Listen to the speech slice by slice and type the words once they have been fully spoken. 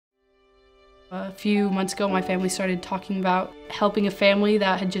A few months ago, my family started talking about helping a family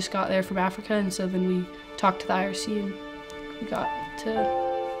that had just got there from Africa, and so then we talked to the IRC and we got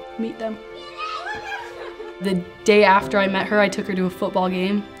to meet them. The day after I met her, I took her to a football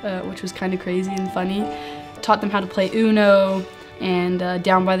game, which was kind of crazy and funny. Taught them how to play Uno and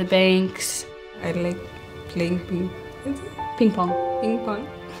down by the banks. I like playing Ping pong. ping pong.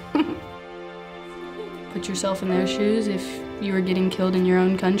 Put yourself in their shoes. If you were getting killed in your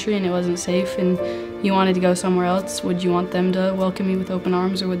own country and it wasn't safe and you wanted to go somewhere else, would you want them to welcome you with open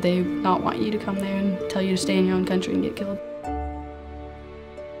arms, or would they not want you to come there and tell you to stay in your own country and get killed?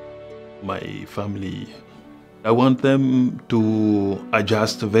 My family, I want them to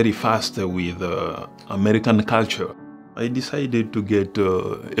adjust very fast with American culture. I decided to get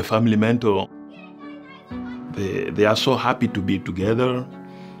a family mentor. They are so happy to be together,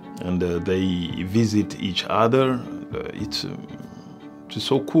 and they visit each other. It's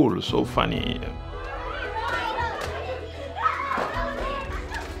so cool, so funny.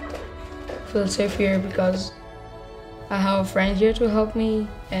 I feel safe here because I have a friend here to help me,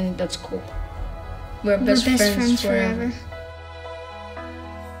 and that's cool. We're best friends forever.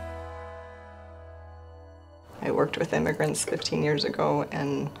 I worked with immigrants 15 years ago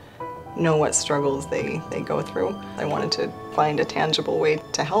and know what struggles they go through. I wanted to find a tangible way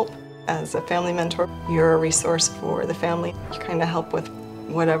to help. As a family mentor, you're a resource for the family. You kind of help with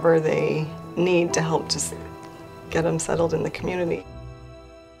whatever they need to help just get them settled in the community.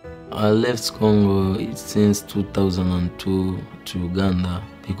 I left Congo since 2002 to Uganda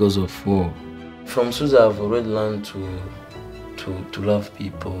because of war. From Susa, I've already learned to love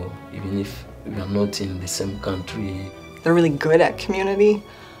people, even if we are not in the same country. They're really good at community.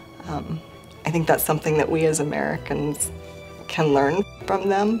 I think that's something that we as Americans can learn from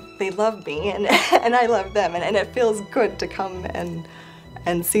them. They love me and I love them, and it feels good to come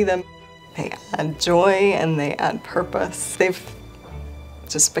and see them. They add joy and they add purpose. They've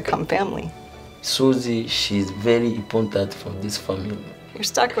just become family. Susie, she's very important for this family. You're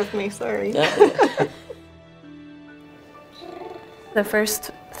stuck with me, sorry. The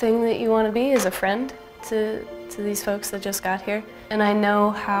first thing that you want to be is a friend to these folks that just got here. And I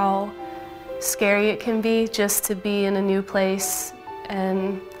know how scary it can be just to be in a new place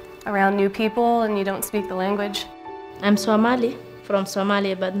and around new people and you don't speak the language. I'm Somali, from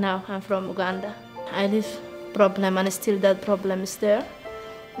Somalia, but now I'm from Uganda. I live problem and still that problem is there.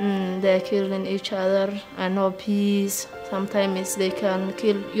 They're killing each other and no peace. Sometimes they can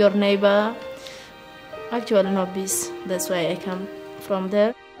kill your neighbor. Actually no peace, that's why I come from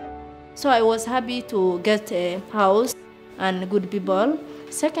there. So I was happy to get a house and good people.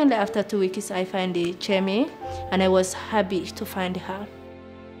 Secondly, after 2 weeks, I find the Chemi, and I was happy to find her.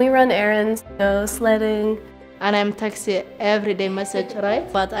 We run errands, go sledding. And I'm texting every day message,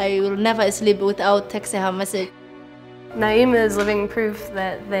 right? But I will never sleep without texting her message. Naima is living proof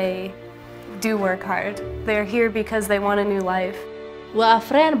that they do work hard. They're here because they want a new life. We are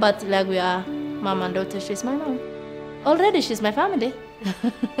friends, but like we are mom and daughter. She's my mom. Already, she's my family.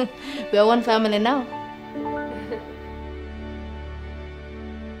 We are one family now.